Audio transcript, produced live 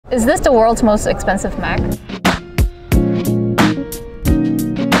Is this the world's most expensive Mac?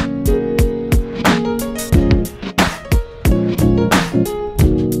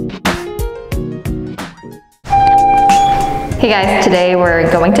 Hey guys, today we're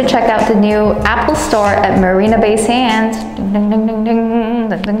going to check out the new Apple store at Marina Bay Sands. Ding, ding, ding, ding, ding,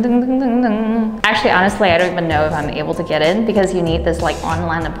 ding, ding, ding, ding, ding. Actually, honestly, I don't even know if I'm able to get in because you need this like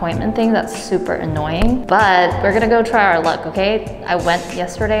online appointment thing that's super annoying. But we're gonna go try our luck, okay? I went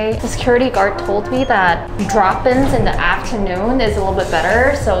yesterday. The security guard told me that drop-ins in the afternoon is a little bit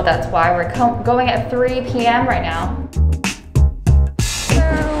better, so that's why we're going at 3 p.m. right now.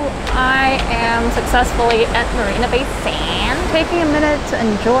 I am successfully at Marina Bay Sands, taking a minute to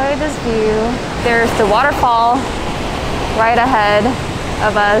enjoy this view. There's the waterfall right ahead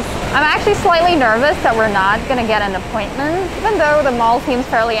of us. I'm actually slightly nervous that we're not gonna get an appointment. Even though the mall seems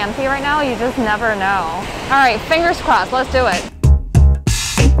fairly empty right now, you just never know. All right, fingers crossed, let's do it.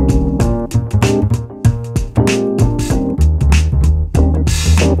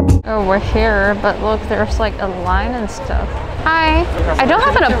 Oh, we're here, but look, there's like a line and stuff. Hi, I don't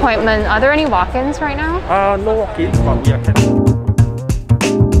have an appointment. Are there any walk-ins right now? No walk-ins, but yeah.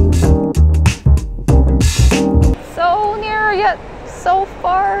 So near yet so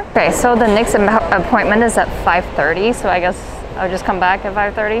far. Okay, so the next appointment is at 5:30, so I guess I'll just come back at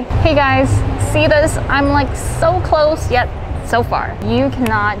 5:30. Hey guys, see this? I'm like so close yet so far. You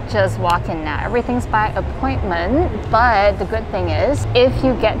cannot just walk in now. Everything's by appointment, but the good thing is if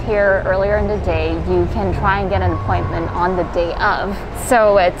you get here earlier in the day, you can try and get an appointment on the day of.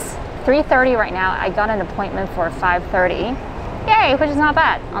 So it's 3:30 right now. I got an appointment for 5:30. Yay, which is not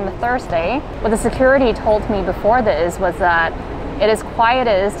bad on the Thursday. What the security told me before this was that it is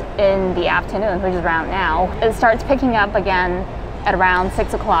quietest in the afternoon, which is around now. It starts picking up again at around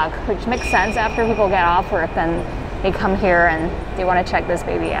 6 o'clock, which makes sense after people get off work, then they come here and they want to check this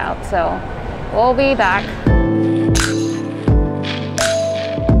baby out. So we'll be back.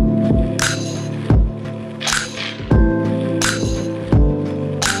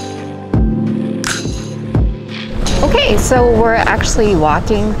 Okay, so we're actually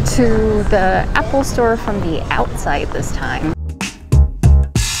walking to the Apple store from the outside this time.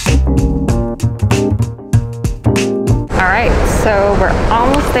 All right, so we're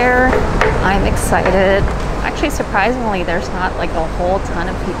almost there. I'm excited. Actually, surprisingly, there's not like a whole ton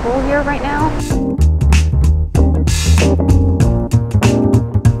of people here right now.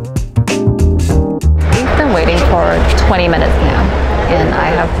 We've been waiting for 20 minutes now, and I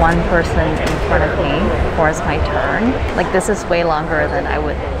have one person in front of me before it's my turn. Like, this is way longer than I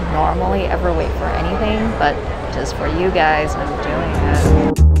would normally ever wait for anything, but just for you guys, I'm doing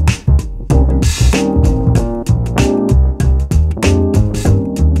it.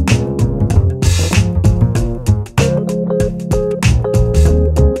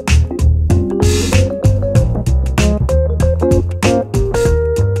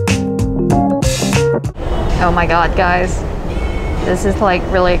 Oh my god, guys, this is like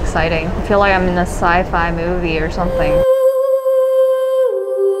really exciting. I feel like I'm in a sci-fi movie or something.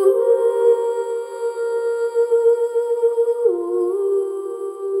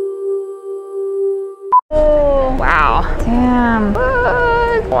 Oh, wow. Damn.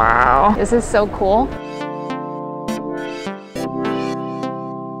 What? Wow. This is so cool.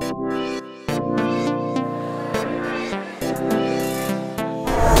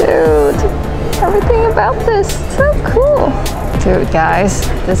 Dude. Everything about this is so cool. Dude, guys,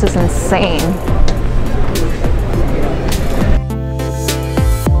 this is insane.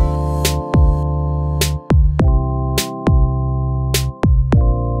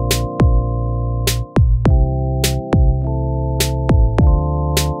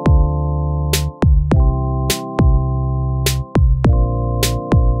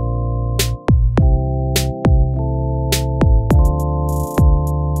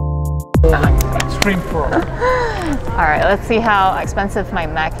 Extreme Pro. All right, let's see how expensive my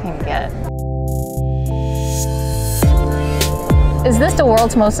Mac can get. Is this the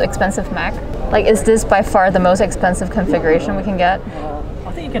world's most expensive Mac? Like, is this by far the most expensive configuration we can get?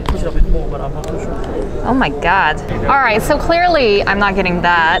 I think you can push it a bit more, but I'm not too sure. Oh my god. All right, so clearly I'm not getting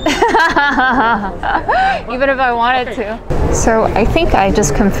that. Even if I wanted to. So I think I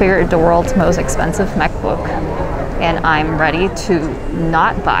just configured the world's most expensive MacBook, and I'm ready to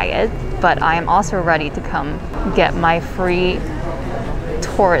not buy it, but I am also ready to come get my free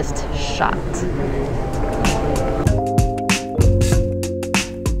tourist shot.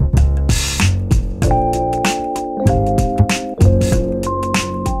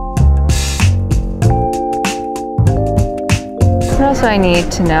 What else do I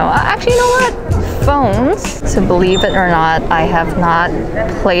need to know? Actually, you know what? phones. So believe it or not, I have not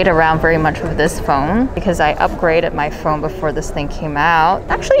played around very much with this phone because I upgraded my phone before this thing came out.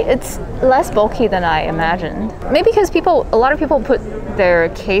 Actually, it's less bulky than I imagined. Maybe because a lot of people put their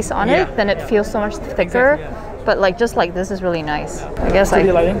case on it, then it feels so much thicker. Exactly, But like just like this is really nice. I guess See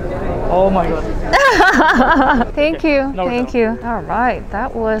the lighting? Oh my god. Thank you. Thank you. All right,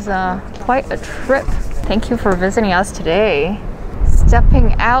 that was quite a trip. Thank you for visiting us today.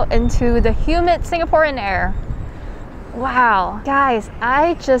 Stepping out into the humid Singaporean air. Wow, guys,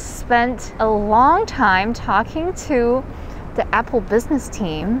 I just spent a long time talking to the Apple business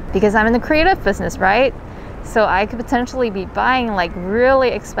team because I'm in the creative business, right? So I could potentially be buying like really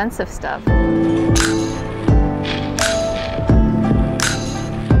expensive stuff.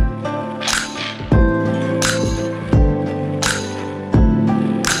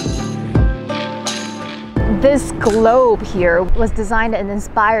 This globe here was designed and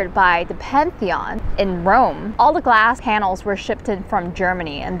inspired by the Pantheon in Rome. All the glass panels were shipped in from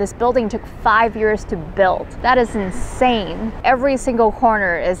Germany, and this building took 5 years to build. That is insane. Every single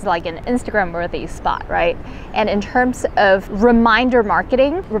corner is like an Instagram-worthy spot, right? And in terms of reminder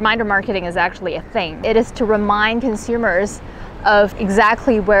marketing is actually a thing. It is to remind consumers of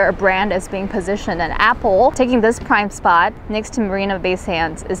exactly where a brand is being positioned. And Apple, taking this prime spot next to Marina Bay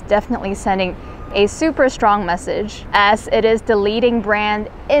Sands, is definitely sending a super strong message as it is the leading brand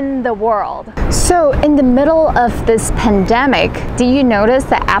in the world. So in the middle of this pandemic, do you notice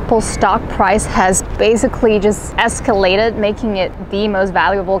that Apple's stock price has basically just escalated, making it the most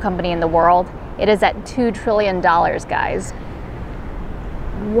valuable company in the world? It is at $2 trillion, guys.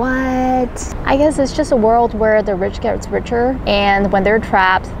 What? I guess it's just a world where the rich gets richer, and when they're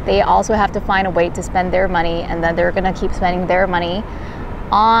trapped, they also have to find a way to spend their money, and then they're gonna keep spending their money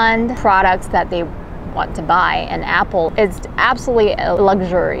on products that they want to buy. And Apple is absolutely a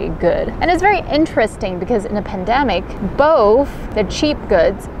luxury good. And it's very interesting because in a pandemic, both the cheap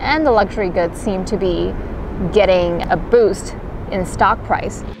goods and the luxury goods seem to be getting a boost in stock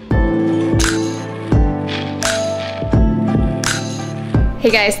price. Hey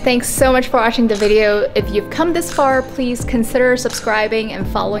guys, thanks so much for watching the video. If you've come this far, please consider subscribing and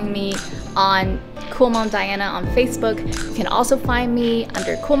following me on Cool Mom Diana on Facebook. You can also find me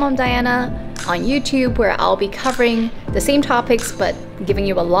under Cool Mom Diana on YouTube, where I'll be covering the same topics but giving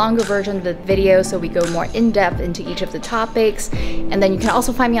you a longer version of the video so we go more in-depth into each of the topics. And then you can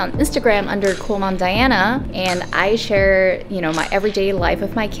also find me on Instagram under Cool Mom Diana, and I share, you know, my everyday life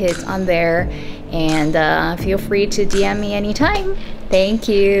with my kids on there. And feel free to DM me anytime. Thank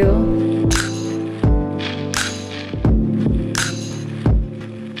you.